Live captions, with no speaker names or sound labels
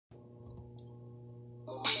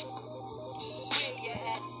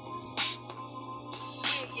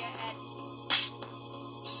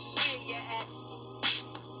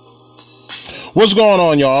What's going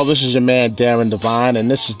on, y'all? This is your man, Darren Devine, and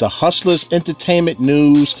this is the Hustlers Entertainment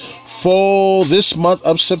News for this month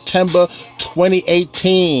of September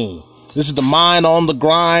 2018. This is the Mind on the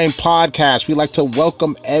Grind podcast. We like to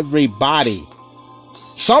welcome everybody.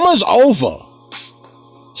 Summer's over.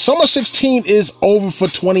 Summer 16 is over for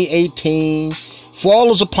 2018.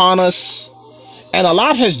 Fall is upon us, and a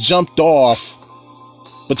lot has jumped off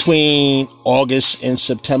between August and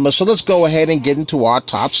September. So let's go ahead and get into our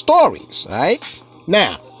top stories, all right?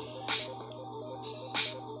 Now,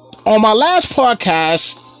 on my last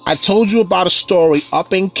podcast, I told you about a story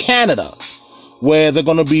up in Canada where they're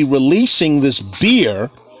going to be releasing this beer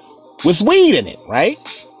with weed in it, right?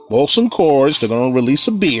 Molson Coors, they're going to release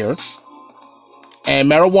a beer, and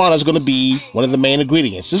marijuana is going to be one of the main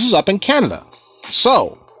ingredients. This is up in Canada.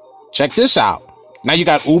 So, check this out. Now you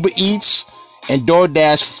got Uber Eats and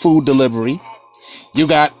DoorDash food delivery. You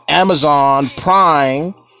got Amazon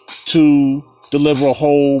Prime to deliver a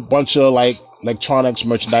whole bunch of like electronics,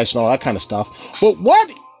 merchandise, and all that kind of stuff. But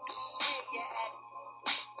what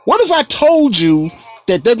if I told you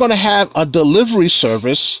that they're going to have a delivery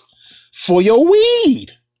service for your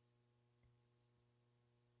weed?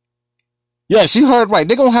 Yes, you heard right.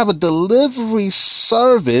 They're going to have a delivery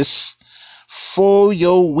service for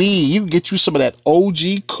your weed. You can get you some of that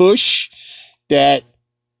OG Kush, that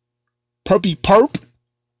Perpy Perp,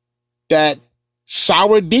 that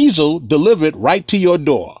sour diesel delivered right to your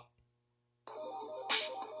door.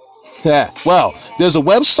 Yeah, well, there's a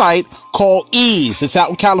website called Ease. It's out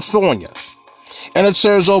in California, and it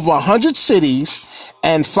serves over 100 cities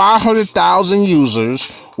and 500,000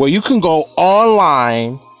 users, where you can go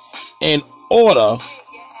online and order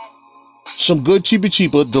some good cheaper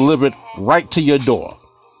delivered right to your door.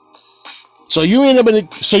 So you ain't even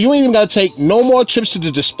got to take no more trips to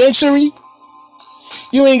the dispensary.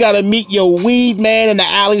 You ain't got to meet your weed man in the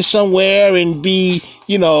alley somewhere and be,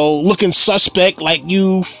 looking suspect like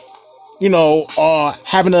you are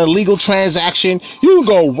having an illegal transaction. You can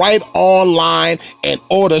go right online and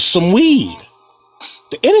order some weed.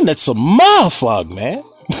 The internet's a motherfucker, man.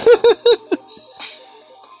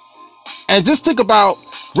 And just think about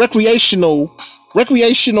recreational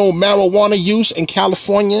marijuana use in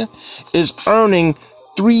California is earning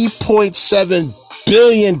 $3.7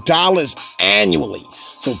 billion annually.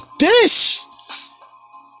 So this,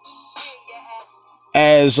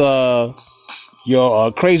 as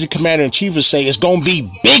your crazy commander-in-chief would say, is going to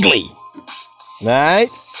be bigly. All right?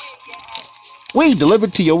 We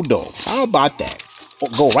delivered to your door. How about that?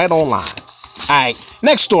 Go right online. All right,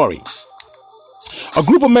 next story. A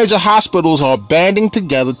group of major hospitals are banding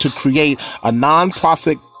together to create a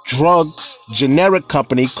non-profit drug generic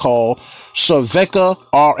company called Cervica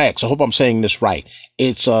RX. I hope I'm saying this right.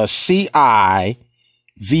 It's Civica,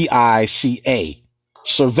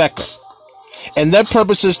 Cervica. And their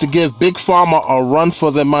purpose is to give Big Pharma a run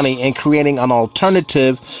for their money in creating an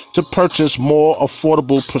alternative to purchase more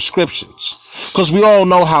affordable prescriptions. Because we all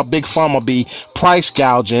know how Big Pharma be price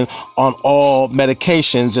gouging on all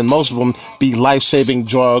medications, and most of them be life-saving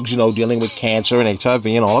drugs, dealing with cancer and HIV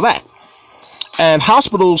and all of that. And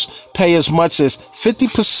hospitals pay as much as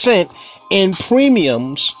 50% in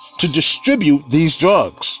premiums to distribute these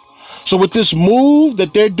drugs. So with this move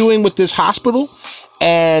that they're doing with this hospital,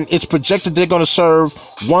 and it's projected they're going to serve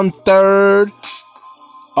 1/3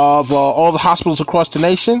 of all the hospitals across the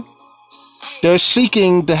nation, they're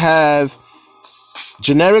seeking to have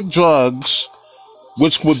generic drugs,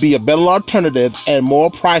 which would be a better alternative and more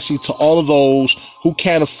pricey to all of those who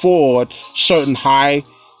can't afford certain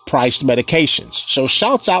high-priced medications. So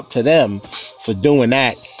shouts out to them for doing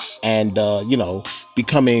that and,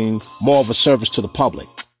 becoming more of a service to the public.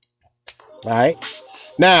 All right.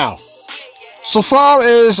 Now, so far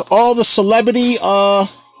as all the celebrity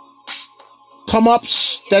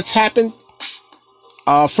come-ups that's happened,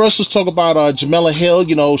 first let's talk about Jemele Hill.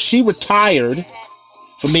 She retired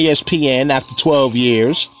from ESPN after 12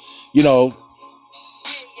 years. She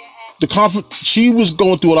was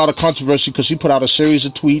going through a lot of controversy because she put out a series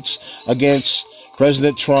of tweets against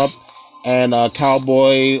President Trump and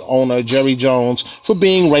Cowboy owner Jerry Jones for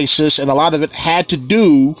being racist, and a lot of it had to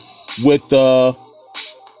do with the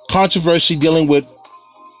controversy dealing with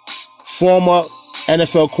former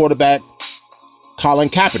NFL quarterback Colin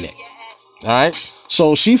Kaepernick. All right.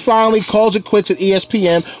 So she finally calls it quits at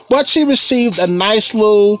ESPN, but she received a nice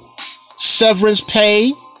little severance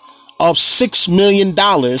pay of $6 million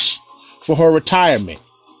for her retirement.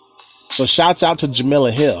 So shouts out to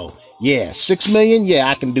Jemele Hill. Yeah, $6 million. Yeah,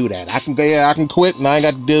 I can do that. I can quit, and I ain't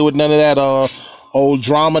got to deal with none of that old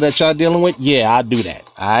drama that y'all dealing with. Yeah, I'll do that.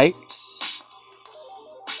 All right.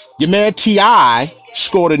 Your man T.I.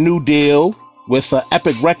 scored a new deal with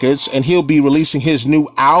Epic Records, and he'll be releasing his new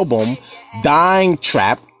album, Dying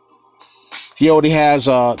Trap. He already has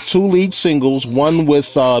 2 lead singles, one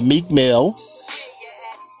with Meek Mill,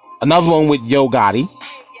 another one with Yo Gotti,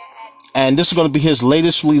 and this is going to be his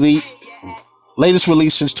latest release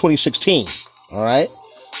since 2016. All right,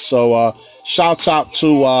 so shouts out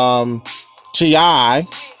to T.I.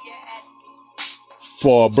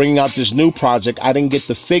 for bringing out this new project. I didn't get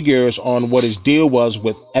the figures on what his deal was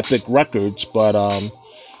with Epic Records, but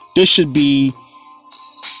this should be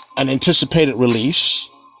an anticipated release.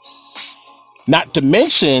 Not to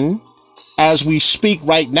mention, as we speak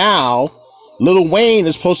right now, Lil Wayne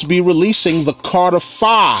is supposed to be releasing the Carter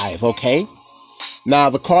 5, okay?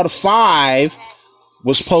 Now, the Carter 5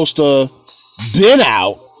 was supposed to been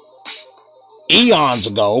out eons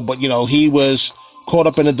ago, but, you know, he was caught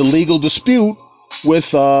up in a legal dispute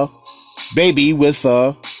with Baby with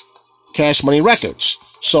Cash Money Records.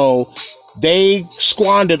 So they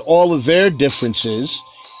squandered all of their differences,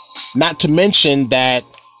 not to mention that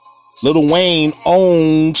Lil Wayne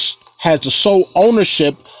has the sole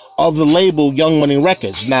ownership of the label Young Money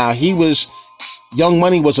Records. Now, Young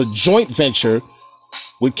Money was a joint venture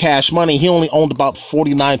with Cash Money. He only owned about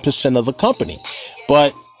 49% of the company.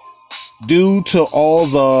 But due to all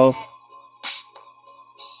the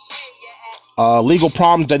legal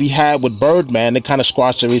problems that he had with Birdman, they kind of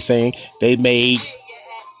squashed everything. They made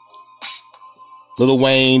Lil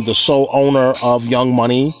Wayne the sole owner of Young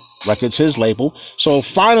Money Records, his label. So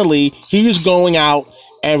finally, he is going out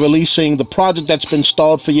and releasing the project that's been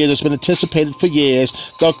stalled for years, that's been anticipated for years,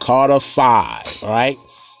 the Carter 5. All right.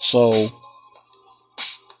 So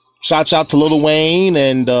shouts out to Lil Wayne,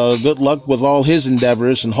 and good luck with all his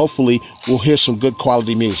endeavors, and hopefully we'll hear some good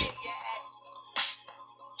quality music.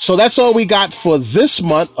 So that's all we got for this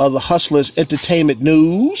month of the Hustlers Entertainment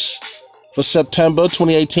News for September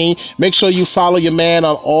 2018. Make sure you follow your man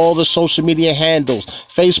on all the social media handles: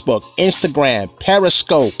 Facebook, Instagram,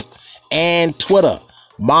 Periscope, and Twitter.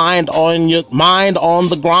 Mind on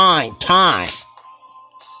the grind time.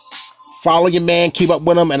 Follow your man, keep up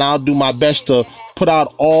with him, and I'll do my best to put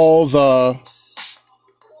out all the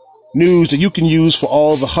news that you can use for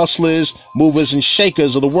all the hustlers, movers, and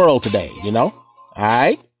shakers of the world today, you know? All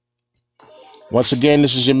right? Once again,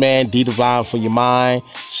 this is your man, D Divine for your mind,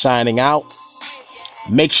 signing out.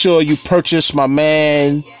 Make sure you purchase my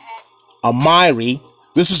man, Amiri.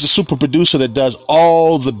 This is the super producer that does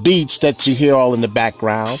all the beats that you hear all in the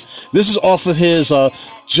background. This is off of his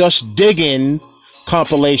Just Diggin'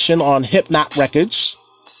 compilation on Hypnot Records.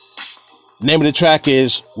 The name of the track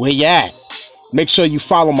is Where Ya At. Make sure you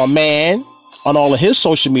follow my man on all of his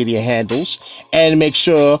social media handles, and make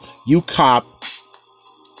sure you cop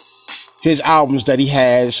his albums that he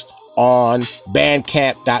has on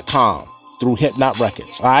bandcamp.com through Hypnot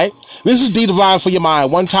Records. All right, this is D Divine for your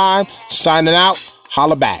mind. One time, signing out.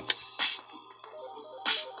 Holla back.